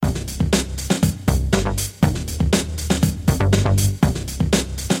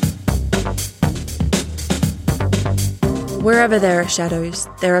Wherever there are shadows,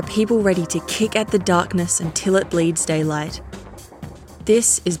 there are people ready to kick at the darkness until it bleeds daylight.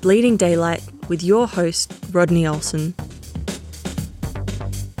 This is Bleeding Daylight with your host, Rodney Olson.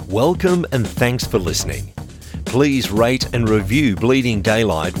 Welcome and thanks for listening. Please rate and review Bleeding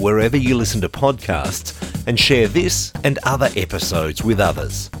Daylight wherever you listen to podcasts and share this and other episodes with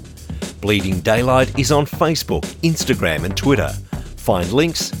others. Bleeding Daylight is on Facebook, Instagram and Twitter. Find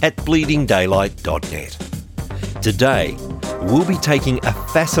links at bleedingdaylight.net. Today, we'll be taking a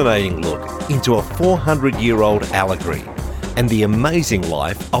fascinating look into a 400-year-old allegory and the amazing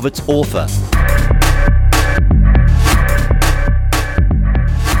life of its author.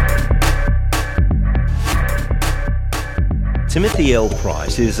 Timothy L.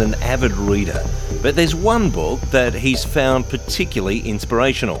 Price is an avid reader, but there's one book that he's found particularly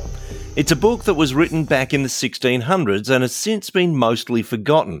inspirational. It's a book that was written back in the 1600s and has since been mostly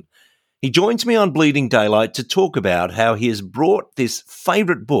forgotten. He joins me on Bleeding Daylight to talk about how he has brought this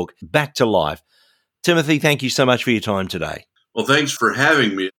favourite book back to life. Timothy, thank you so much for your time today. Well, thanks for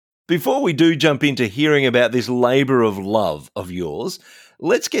having me. Before we do jump into hearing about this labour of love of yours,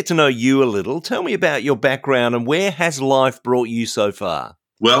 let's get to know you a little. Tell me about your background and where has life brought you so far?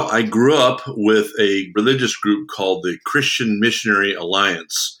 Well, I grew up with a religious group called the Christian Missionary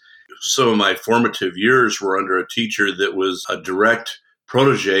Alliance. Some of my formative years were under a teacher that was a direct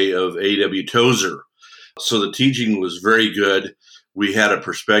protege of A.W. Tozer. So the teaching was very good. We had a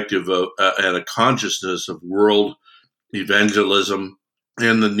perspective of and a consciousness of world evangelism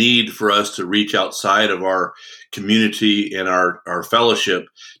and the need for us to reach outside of our community and our fellowship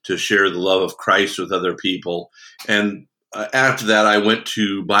to share the love of Christ with other people. And after that, I went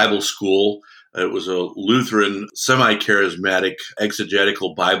to Bible school. It was a Lutheran, semi-charismatic,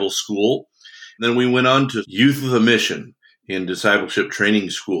 exegetical Bible school. And then we went on to Youth with a Mission in discipleship training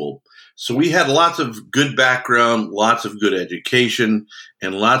school. So we had lots of good background, lots of good education,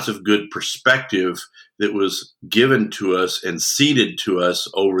 and lots of good perspective that was given to us and seeded to us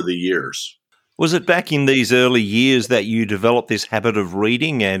over the years. Was it back in these early years that you developed this habit of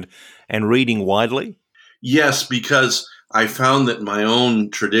reading and reading widely? Yes, because I found that my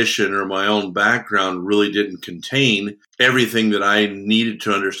own tradition or my own background really didn't contain everything that I needed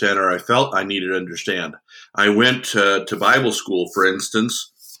to understand or I felt I needed to understand. I went to Bible school, for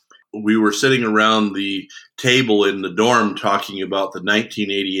instance. We were sitting around the table in the dorm talking about the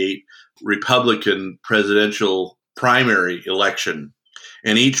 1988 Republican presidential primary election.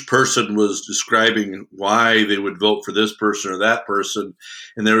 And each person was describing why they would vote for this person or that person.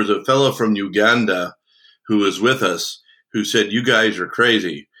 And there was a fellow from Uganda who was with us who said, "You guys are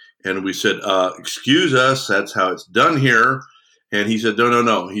crazy." And we said, "Excuse us, that's how it's done here." And he said,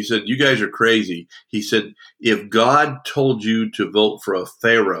 No. He said, "You guys are crazy." He said, "If God told you to vote for a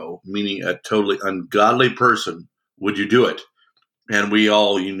Pharaoh, meaning a totally ungodly person, would you do it?" And we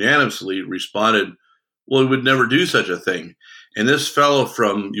all unanimously responded, "Well, we would never do such a thing." And this fellow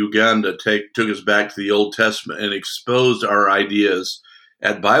from Uganda took us back to the Old Testament and exposed our ideas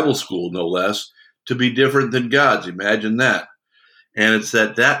at Bible school, no less, to be different than God's. Imagine that. And it's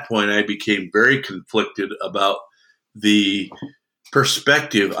at that point I became very conflicted about the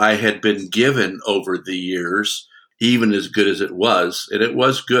perspective I had been given over the years, even as good as it was. And it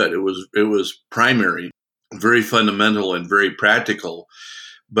was good. It was primary, very fundamental and very practical,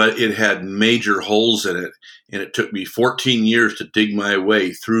 but it had major holes in it. And it took me 14 years to dig my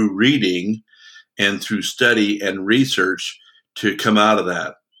way through reading and through study and research to come out of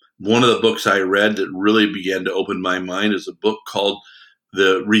that. One of the books I read that really began to open my mind is a book called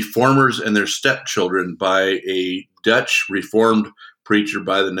The Reformers and Their Stepchildren by a Dutch Reformed preacher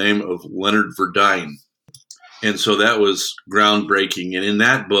by the name of Leonard Verdijn. And so that was groundbreaking. And in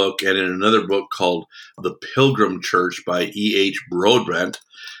that book and in another book called The Pilgrim Church by E.H. Broadbent,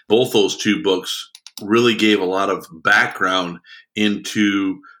 both those two books really gave a lot of background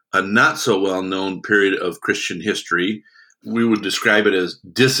into a not so well-known period of Christian history. We would describe it as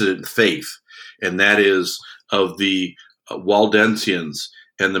dissident faith, and that is of the Waldensians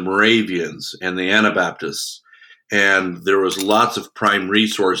and the Moravians and the Anabaptists. And there was lots of prime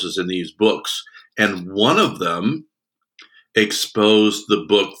resources in these books. And one of them exposed the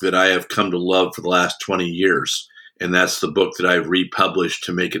book that I have come to love for the last 20 years. And that's the book that I've republished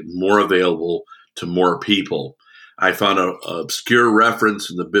to make it more available to more people. I found an obscure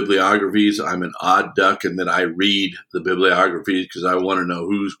reference in the bibliographies. I'm an odd duck in that I read the bibliographies because I want to know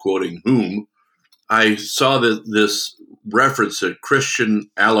who's quoting whom. I saw this reference to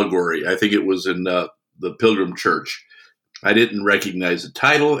Christian allegory. I think it was in the Pilgrim Church. I didn't recognize the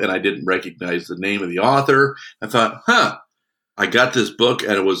title and I didn't recognize the name of the author. I thought, I got this book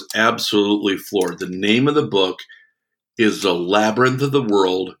and it was absolutely floored. The name of the book is The Labyrinth of the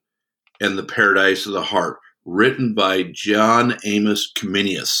World and the Paradise of the Heart, written by John Amos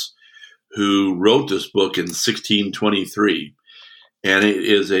Comenius, who wrote this book in 1623. And it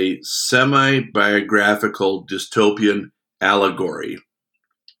is a semi-biographical dystopian allegory.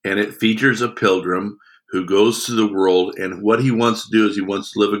 And it features a pilgrim who goes to the world, and what he wants to do is he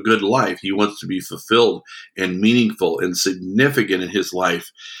wants to live a good life. He wants to be fulfilled and meaningful and significant in his life.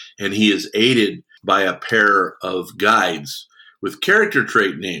 And he is aided by a pair of guides with character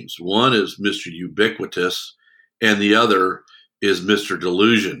trait names. One is Mr. Ubiquitous, and the other is Mr.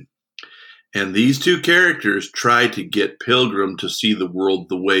 Delusion. And these two characters try to get Pilgrim to see the world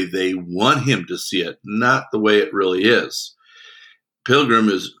the way they want him to see it, not the way it really is. Pilgrim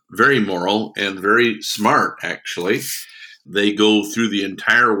is very moral and very smart, actually. They go through the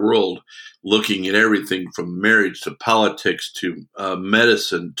entire world looking at everything from marriage to politics to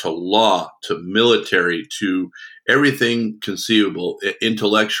medicine to law to military to everything conceivable,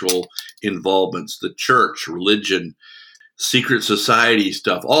 intellectual involvements, the church, religion, secret society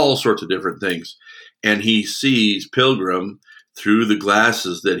stuff, all sorts of different things. And he sees Pilgrim through the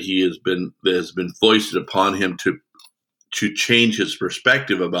glasses that has been foisted upon him to change his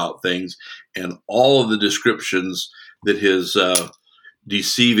perspective about things, and all of the descriptions that his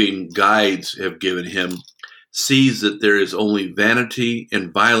deceiving guides have given him, sees that there is only vanity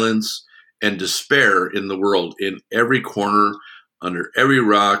and violence and despair in the world, in every corner, under every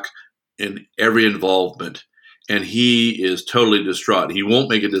rock, in every involvement. And he is totally distraught. He won't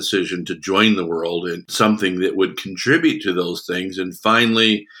make a decision to join the world in something that would contribute to those things. And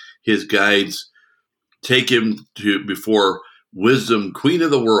finally, his guides take him before Wisdom, Queen of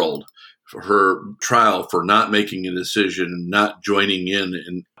the World, for her trial for not making a decision and not joining in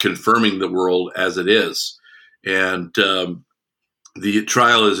and confirming the world as it is. And the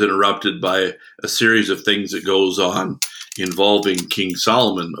trial is interrupted by a series of things that goes on involving King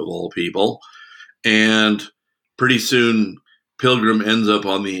Solomon, of all people. And pretty soon, Pilgrim ends up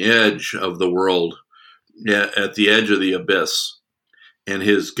on the edge of the world, at the edge of the abyss. And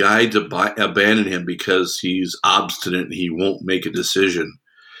his guides abandon him because he's obstinate and he won't make a decision.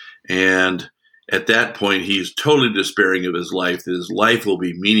 And at that point, he's totally despairing of his life, that his life will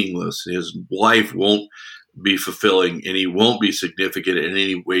be meaningless. His life won't be fulfilling, and he won't be significant in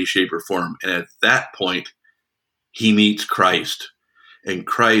any way, shape, or form. And at that point, he meets Christ. And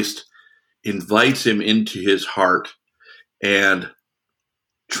Christ invites him into his heart and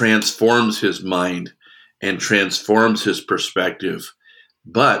transforms his mind and transforms his perspective.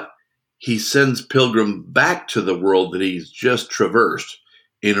 But he sends Pilgrim back to the world that he's just traversed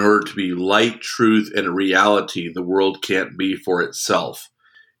in order to be light, truth, and reality the world can't be for itself.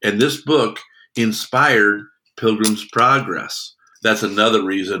 And this book inspired Pilgrim's Progress. That's another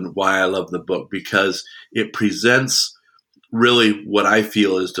reason why I love the book, because it presents really what I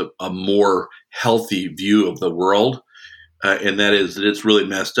feel is a more healthy view of the world. And that is that it's really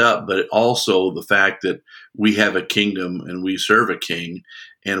messed up, but also the fact that we have a kingdom and we serve a king,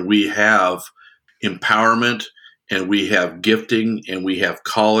 and we have empowerment, and we have gifting, and we have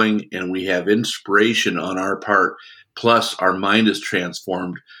calling, and we have inspiration on our part. Plus, our mind is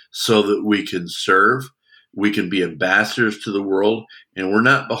transformed so that we can serve, we can be ambassadors to the world, and we're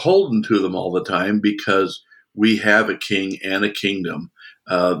not beholden to them all the time because we have a king and a kingdom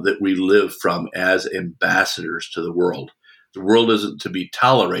that we live from as ambassadors to the world. The world isn't to be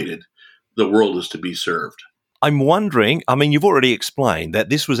tolerated. The world is to be served. I'm wondering, I mean, you've already explained that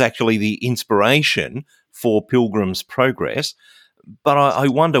this was actually the inspiration for Pilgrim's Progress, but I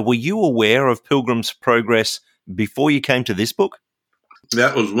wonder, were you aware of Pilgrim's Progress before you came to this book?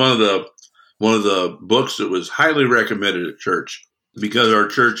 That was one of the books that was highly recommended at church, because our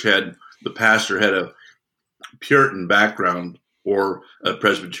church the pastor had a Puritan background or a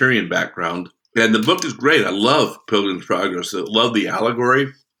Presbyterian background. And the book is great. I love Pilgrim's Progress. I love the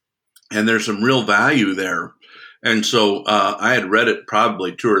allegory, and there's some real value there. And so I had read it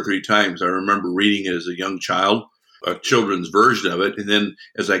probably 2 or 3 times. I remember reading it as a young child, a children's version of it. And then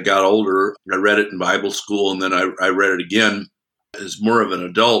as I got older, I read it in Bible school, and then I read it again as more of an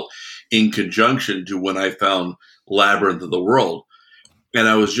adult in conjunction to when I found Labyrinth of the World. And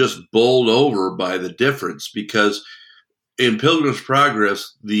I was just bowled over by the difference, because in Pilgrim's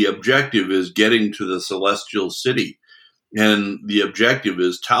Progress, the objective is getting to the celestial city. And the objective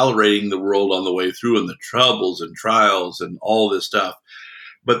is tolerating the world on the way through, and the troubles and trials and all this stuff.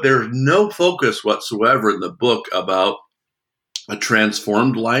 But there's no focus whatsoever in the book about a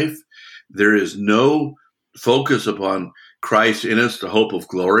transformed life. There is no focus upon Christ in us, the hope of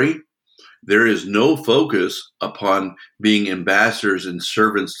glory. There is no focus upon being ambassadors and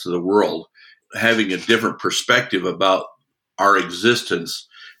servants to the world. having a different perspective about our existence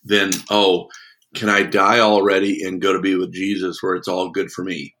than, oh, can I die already and go to be with Jesus where it's all good for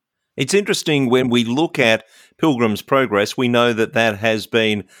me? It's interesting when we look at Pilgrim's Progress, we know that that has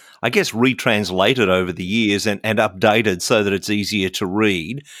been, I guess, retranslated over the years and updated so that it's easier to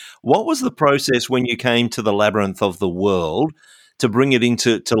read. What was the process when you came to the Labyrinth of the World to bring it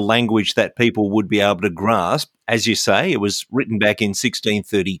into language that people would be able to grasp? As you say, it was written back in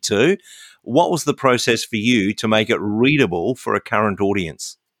 1632. What was the process for you to make it readable for a current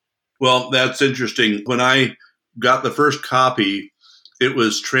audience? Well, that's interesting. When I got the first copy, it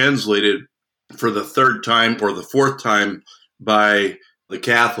was translated for the third time or the fourth time by the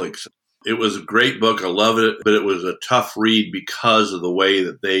Catholics. It was a great book. I love it, but it was a tough read because of the way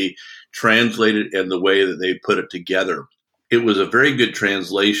that they translated and the way that they put it together. It was a very good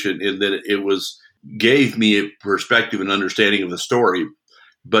translation in that it gave me a perspective and understanding of the story.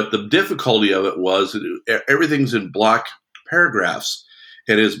 But the difficulty of it was everything's in block paragraphs.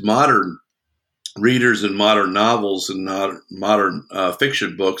 And as modern readers and modern novels and modern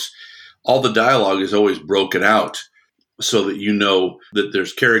fiction books, all the dialogue is always broken out so that you know that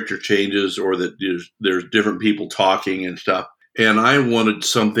there's character changes or that there's different people talking and stuff. And I wanted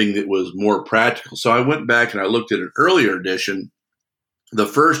something that was more practical. So I went back and I looked at an earlier edition, the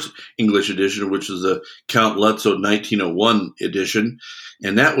first English edition, which is the Count Lutzow 1901 edition.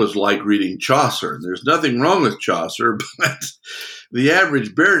 And that was like reading Chaucer. And there's nothing wrong with Chaucer, but the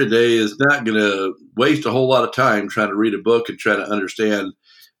average bear today is not going to waste a whole lot of time trying to read a book and try to understand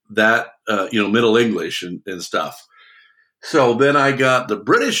that, Middle English and stuff. So then I got the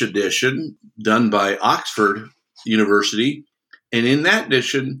British edition done by Oxford University. And in that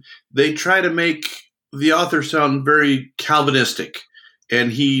edition, they try to make the author sound very Calvinistic.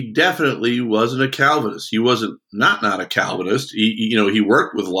 And he definitely wasn't a Calvinist. He wasn't not a Calvinist. He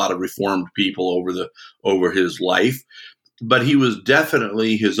worked with a lot of Reformed people over his life, but he was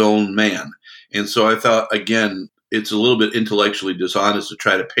definitely his own man. And so I thought, again, it's a little bit intellectually dishonest to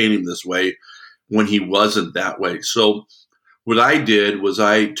try to paint him this way when he wasn't that way. So what I did was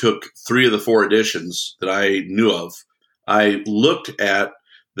I took 3 of the 4 editions that I knew of. I looked at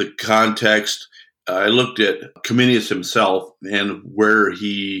the context. I looked at Comenius himself and where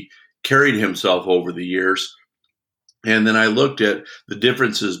he carried himself over the years. And then I looked at the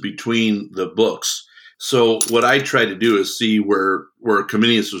differences between the books. So what I tried to do is see where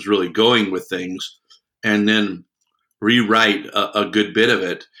Comenius was really going with things and then rewrite a good bit of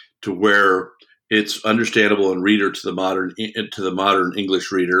it to where it's understandable and reader to the modern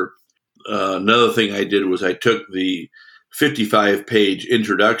English reader. Another thing I did was I took the 55-page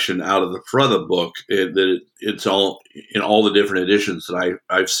introduction out of the front of the book. It's all in all the different editions that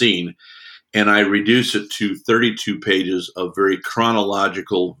I've seen, and I reduced it to 32 pages of very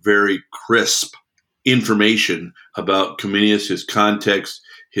chronological, very crisp information about Comenius, his context,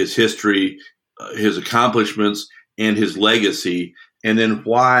 his history, his accomplishments, and his legacy, and then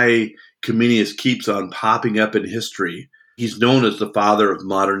why Comenius keeps on popping up in history. He's known as the father of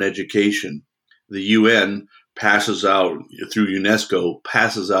modern education. The UN passes out, through UNESCO,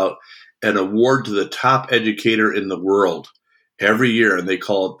 passes out an award to the top educator in the world every year, and they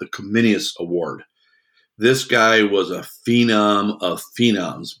call it the Comenius Award. This guy was a phenom of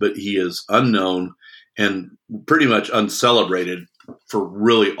phenoms, but he is unknown and pretty much uncelebrated for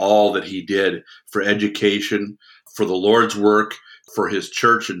really all that he did for education, for the Lord's work, for his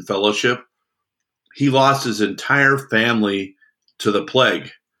church and fellowship. He lost his entire family to the plague,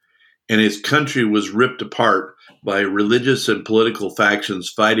 and his country was ripped apart by religious and political factions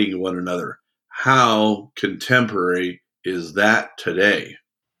fighting one another. How contemporary is that today?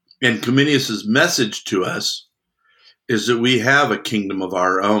 And Comenius's message to us is that we have a kingdom of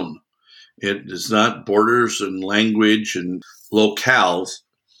our own. It is not borders and language and locales.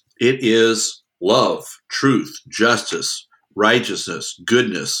 It is love, truth, justice, righteousness,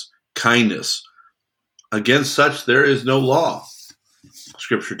 goodness, kindness. Against such there is no law,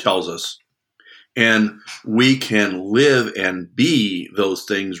 Scripture tells us. And we can live and be those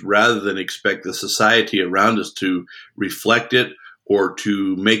things rather than expect the society around us to reflect it or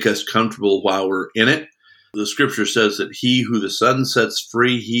to make us comfortable while we're in it. The Scripture says that he who the Son sets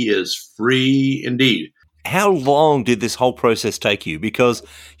free, he is free indeed. How long did this whole process take you? Because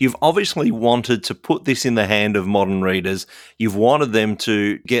you've obviously wanted to put this in the hand of modern readers. You've wanted them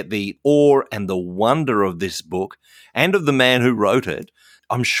to get the awe and the wonder of this book and of the man who wrote it.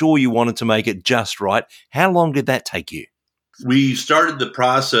 I'm sure you wanted to make it just right. How long did that take you? We started the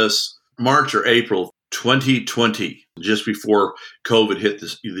process March or April 2020, just before COVID hit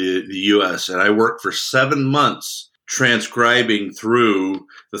the U.S., and I worked for 7 months transcribing through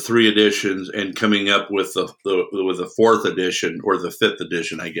the 3 editions and coming up with the 4th edition, or the 5th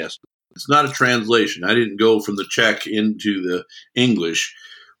edition, I guess. It's not a translation. I didn't go from the Czech into the English.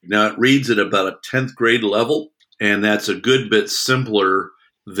 Now, it reads at about a 10th grade level, and that's a good bit simpler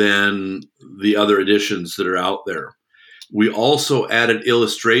than the other editions that are out there. We also added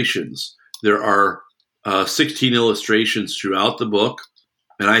illustrations. There are 16 illustrations throughout the book,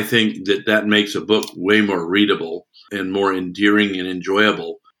 and I think that makes a book way more readable and more endearing and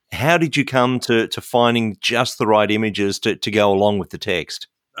enjoyable. How did you come to finding just the right images to go along with the text?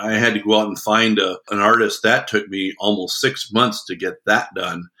 I had to go out and find an artist. That took me almost 6 months to get that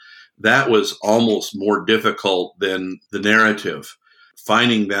done. That was almost more difficult than the narrative.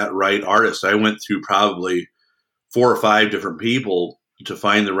 Finding that right artist, I went through probably 4 or 5 different people to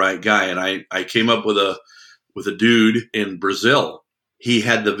find the right guy. And I came up with a dude in Brazil. He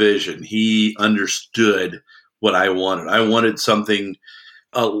had the vision. He understood what I wanted. I wanted something,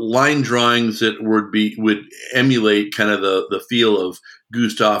 line drawings that would emulate kind of the feel of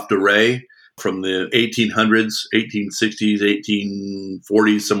Gustave Doré from the 1800s, 1860s,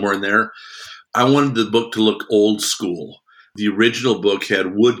 1840s, somewhere in there. I wanted the book to look old school. The original book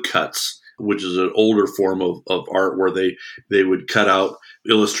had woodcuts, which is an older form of art where they would cut out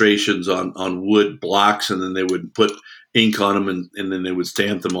illustrations on wood blocks, and then they would put ink on them, and then they would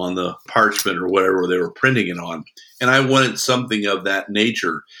stamp them on the parchment or whatever they were printing it on. And I wanted something of that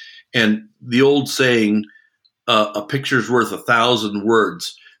nature. And the old saying, a picture's worth 1,000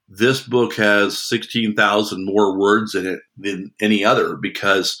 words. This book has 16,000 more words in it than any other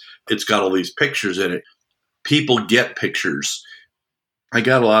because it's got all these pictures in it. People get pictures. I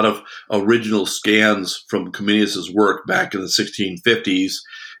got a lot of original scans from Comenius's work back in the 1650s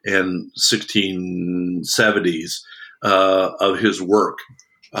and 1670s of his work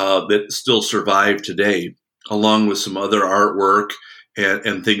that still survive today, along with some other artwork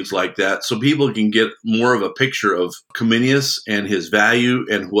and things like that. So people can get more of a picture of Comenius and his value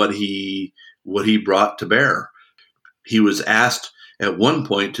and what he brought to bear. He was asked at one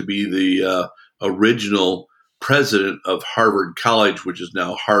point to be the original president of Harvard College, which is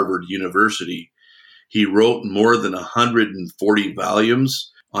now Harvard University. He wrote more than 140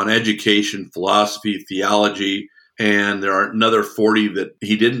 volumes on education, philosophy, theology, and there are another 40 that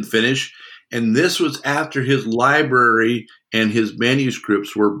he didn't finish. And this was after his library and his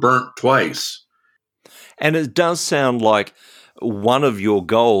manuscripts were burnt twice. And it does sound like one of your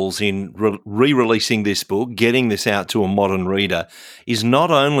goals in re-releasing this book, getting this out to a modern reader, is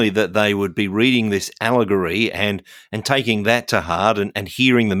not only that they would be reading this allegory and taking that to heart and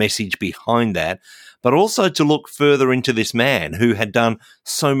hearing the message behind that, but also to look further into this man who had done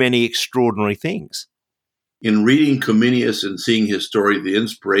so many extraordinary things. In reading Comenius and seeing his story, the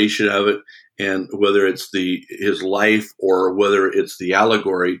inspiration of it, and whether it's his life or whether it's the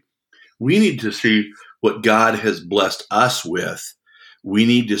allegory, we need to see what God has blessed us with. We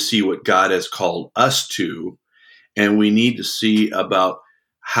need to see what God has called us to, and we need to see about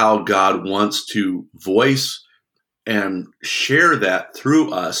how God wants to voice and share that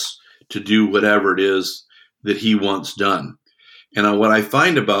through us to do whatever it is that he wants done. And what I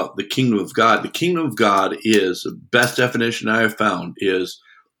find about the kingdom of God is, the best definition I have found is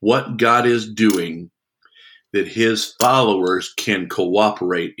what God is doing that his followers can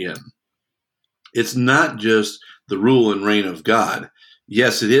cooperate in. It's not just the rule and reign of God.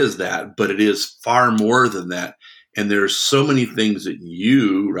 Yes, it is that, but it is far more than that. And there's so many things that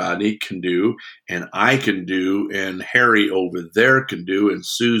you, Rodney, can do, and I can do, and Harry over there can do, and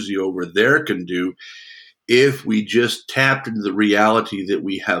Susie over there can do, if we just tapped into the reality that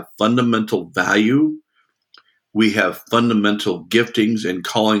we have fundamental value, we have fundamental giftings and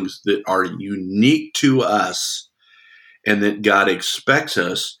callings that are unique to us, and that God expects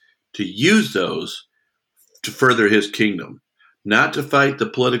us to use those to further his kingdom, not to fight the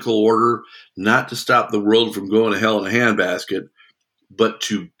political order, not to stop the world from going to hell in a handbasket, but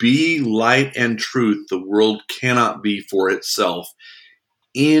to be light and truth the world cannot be for itself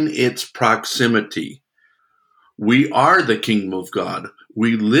in its proximity. We are the kingdom of God.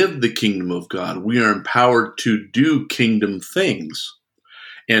 We live the kingdom of God. We are empowered to do kingdom things.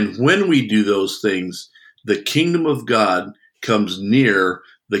 And when we do those things, the kingdom of God comes near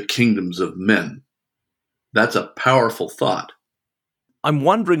the kingdoms of men. That's a powerful thought. I'm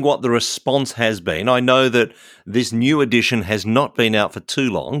wondering what the response has been. I know that this new edition has not been out for too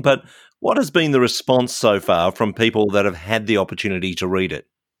long, but what has been the response so far from people that have had the opportunity to read it?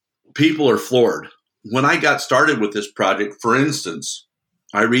 People are floored. When I got started with this project, for instance,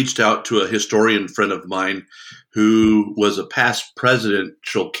 I reached out to a historian friend of mine who was a past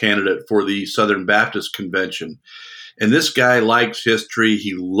presidential candidate for the Southern Baptist Convention. And this guy likes history.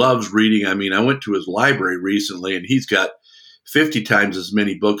 He loves reading. I mean, I went to his library recently, and he's got 50 times as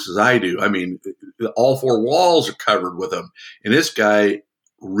many books as I do. I mean, all four walls are covered with them. And this guy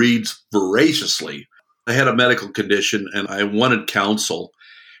reads voraciously. I had a medical condition, and I wanted counsel.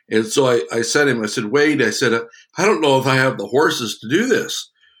 And so I said to him, I said, Wade, I said, I don't know if I have the horses to do this.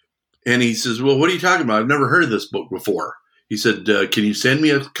 And he says, well, what are you talking about? I've never heard of this book before. He said, can you send me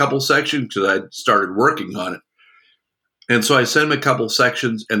a couple sections? Because I started working on it. And so I sent him a couple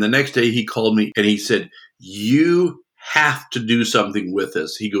sections. And the next day he called me and he said, you have to do something with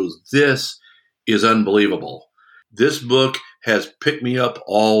this. He goes, this is unbelievable. This book has picked me up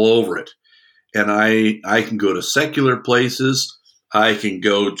all over it. And I can go to secular places. I can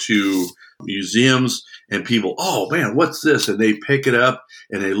go to museums and people, oh man, what's this? And they pick it up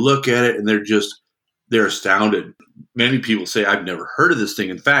and they look at it and they're astounded. Many people say, I've never heard of this thing.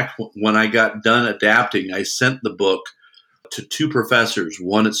 In fact, when I got done adapting, I sent the book to two professors,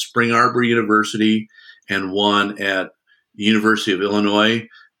 one at Spring Arbor University and one at University of Illinois.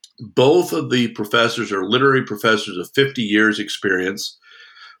 Both of the professors are literary professors of 50 years experience.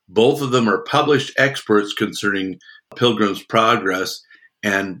 Both of them are published experts concerning Pilgrim's Progress,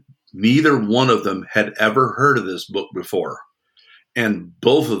 and neither one of them had ever heard of this book before. And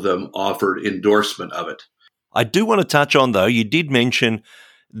both of them offered endorsement of it. I do want to touch on, though, you did mention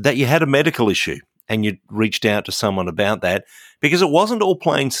that you had a medical issue and you reached out to someone about that, because it wasn't all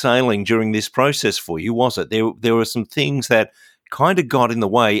plain sailing during this process for you, was it? There were some things that kind of got in the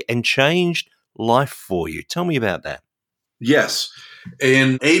way and changed life for you. Tell me about that. Yes.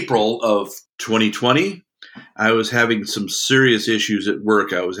 In April of 2020, I was having some serious issues at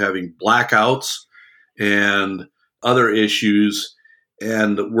work. I was having blackouts and other issues,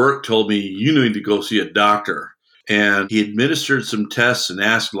 and work told me, you need to go see a doctor. And he administered some tests and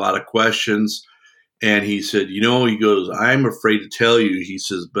asked a lot of questions. And he said, he goes, I'm afraid to tell you, he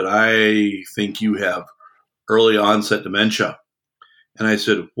says, but I think you have early onset dementia. And I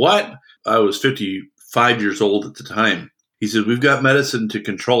said, what? I was 55 years old at the time. He said, we've got medicine to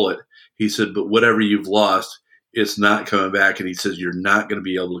control it. He said, but whatever you've lost, it's not coming back. And he says, you're not going to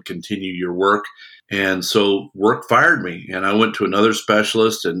be able to continue your work. And so work fired me. And I went to another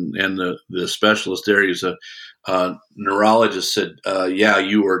specialist, and the specialist there, he's a neurologist, said, yeah,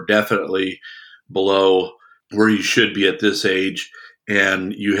 you are definitely below where you should be at this age.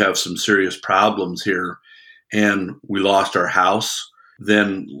 And you have some serious problems here. And we lost our house.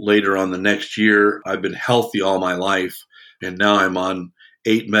 Then later on the next year, I've been healthy all my life. And now I'm on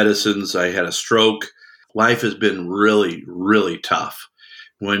 8 medicines. I had a stroke. Life has been really, really tough.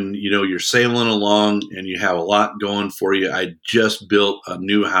 When, you're sailing along and you have a lot going for you. I just built a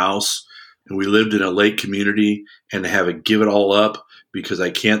new house and we lived in a lake community, and to have it give it all up because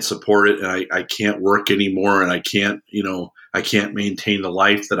I can't support it and I can't work anymore, and I can't maintain the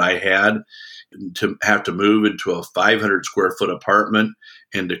life that I had, to have to move into a 500 square foot apartment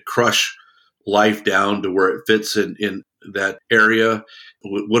and to crush life down to where it fits in that area.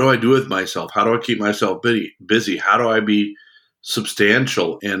 What do I do with myself? How do I keep myself busy? How do I be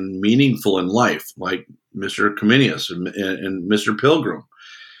substantial and meaningful in life, like Mr. Comenius and Mr. Pilgrim?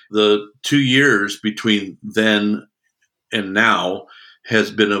 The 2 years between then and now has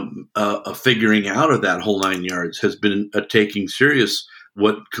been a figuring out of that whole 9 yards, has been a taking serious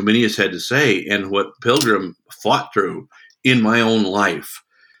what Comenius had to say and what Pilgrim fought through in my own life.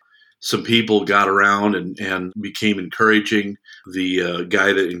 Some people got around and became encouraging. The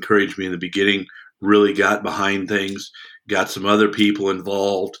guy that encouraged me in the beginning really got behind things, got some other people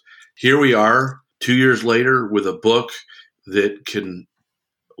involved. Here we are 2 years later with a book that can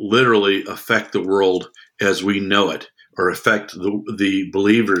literally affect the world as we know it, or affect the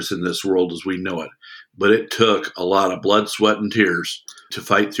believers in this world as we know it. But it took a lot of blood, sweat, and tears to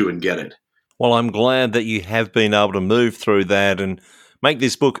fight through and get it. Well, I'm glad that you have been able to move through that and make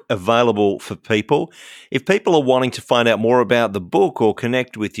this book available for people. If people are wanting to find out more about the book or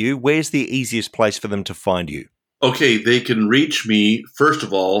connect with you, where's the easiest place for them to find you? Okay, they can reach me, first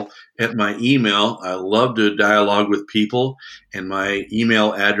of all, at my email. I love to dialogue with people, and my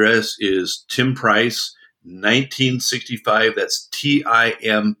email address is timprice1965, that's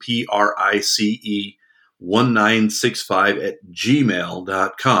TIMPRICE 1965 at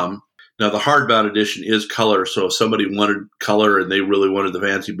gmail.com. Now, the hardbound edition is color, so if somebody wanted color and they really wanted the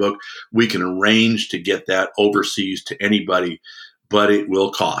fancy book, we can arrange to get that overseas to anybody, but it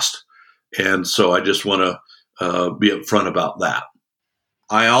will cost. And so I just want to be upfront about that.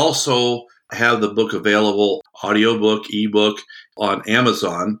 I also have the book available, audiobook, ebook, on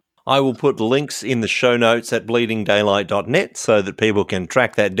Amazon. I will put links in the show notes at bleedingdaylight.net so that people can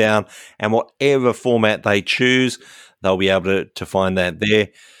track that down, and whatever format they choose, they'll be able to find that there.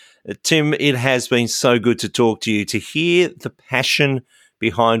 Tim, it has been so good to talk to you, to hear the passion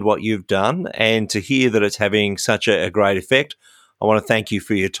behind what you've done and to hear that it's having such a great effect. I want to thank you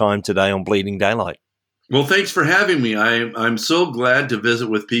for your time today on Bleeding Daylight. Well, thanks for having me. I'm so glad to visit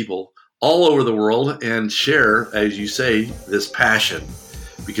with people all over the world and share, as you say, this passion,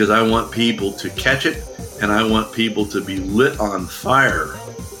 because I want people to catch it and I want people to be lit on fire.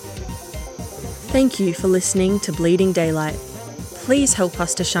 Thank you for listening to Bleeding Daylight. Please help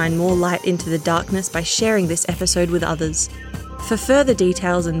us to shine more light into the darkness by sharing this episode with others. For further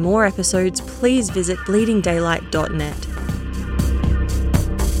details and more episodes, please visit bleedingdaylight.net.